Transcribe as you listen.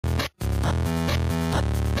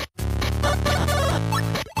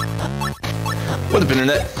What up,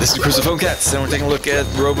 Internet? This is Chris of PhoneCats, and we're taking a look at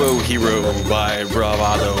Robo Hero by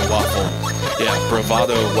Bravado Waffle. Yeah,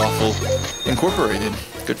 Bravado Waffle Incorporated.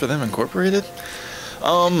 Good for them, Incorporated.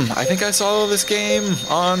 I think I saw this game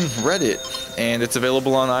on Reddit, and it's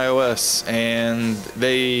available on iOS, and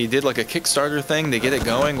they did like a Kickstarter thing to get it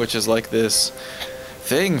going, which is like this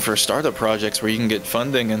thing for startup projects where you can get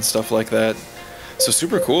funding and stuff like that. So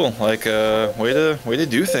super cool, like way to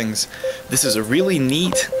do things. This is a really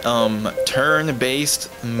neat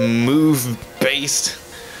turn-based, move-based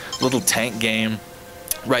little tank game.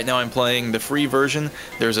 Right now I'm playing the free version.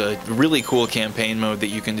 There's a really cool campaign mode that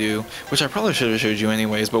you can do, which I probably should have showed you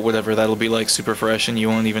anyways, but whatever, that'll be like super fresh and you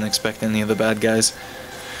won't even expect any of the bad guys.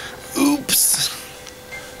 Oops!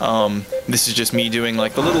 This is just me doing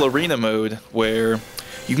like the little arena mode where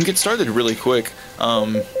you can get started really quick.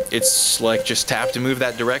 It's like just tap to move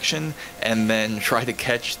that direction and then try to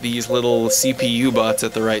catch these little CPU bots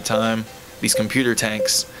at the right time, these computer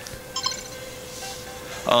tanks.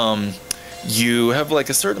 You have like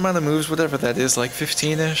a certain amount of moves, whatever that is, like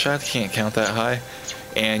 15-ish, I can't count that high.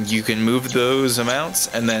 And you can move those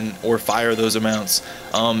amounts and then, or fire those amounts.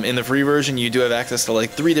 In the free version, you do have access to like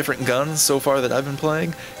 3 different guns so far that I've been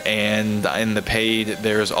playing, and in the paid,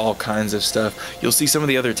 there's all kinds of stuff. You'll see some of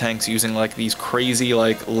the other tanks using like these crazy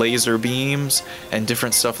like laser beams and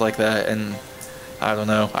different stuff like that, and I don't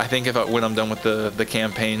know. I think when I'm done with the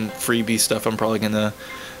campaign freebie stuff, I'm probably gonna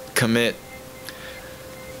commit.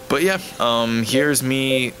 But yeah, here's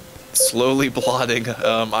me slowly plotting.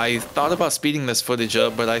 I thought about speeding this footage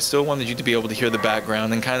up, but I still wanted you to be able to hear the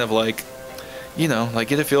background and kind of like, you know, like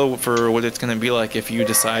get a feel for what it's going to be like if you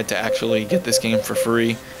decide to actually get this game for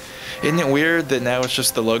free. Isn't it weird that now it's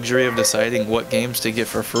just the luxury of deciding what games to get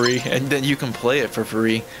for free, and then you can play it for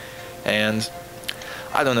free? And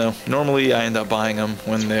I don't know, normally I end up buying them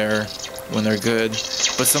when they're good,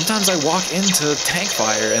 but sometimes I walk into tank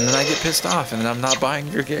fire and then I get pissed off and then I'm not buying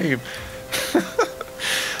your game.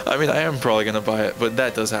 I mean, I am probably gonna buy it, but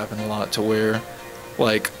that does happen a lot, to where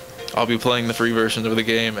like I'll be playing the free version of the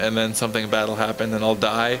game and then something bad will happen and I'll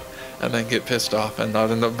die and then get pissed off and not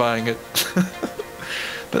end up buying it.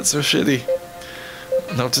 That's so shitty.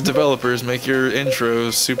 Note to developers, make your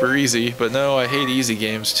intros super easy, but no, I hate easy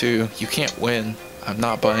games too. You can't win. I'm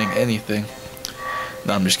not buying anything.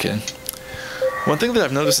 No, I'm just kidding. One thing that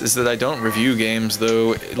I've noticed is that I don't review games,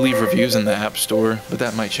 though. Leave reviews in the App Store, but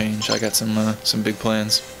that might change. I got some big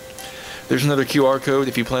plans. There's another QR code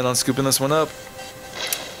if you plan on scooping this one up.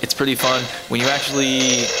 It's pretty fun when you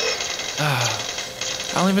actually...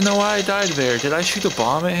 I don't even know why I died there. Did I shoot a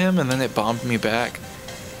bomb at him and then it bombed me back?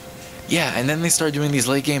 Yeah, and then they start doing these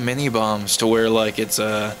late game mini bombs to where like it's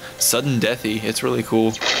sudden deathy. It's really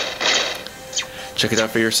cool. Check it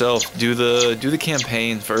out for yourself. Do the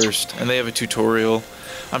campaign first, and they have a tutorial.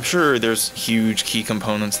 I'm sure there's huge key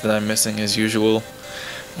components that I'm missing as usual.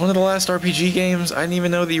 One of the last RPG games, I didn't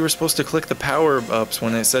even know that you were supposed to click the power-ups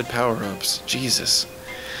when it said power-ups. Jesus.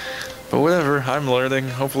 But whatever, I'm learning.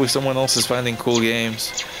 Hopefully someone else is finding cool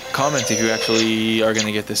games. Comment if you actually are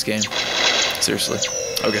gonna get this game. Seriously.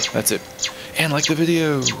 Okay, that's it. And like the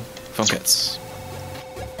video. PhoneCats.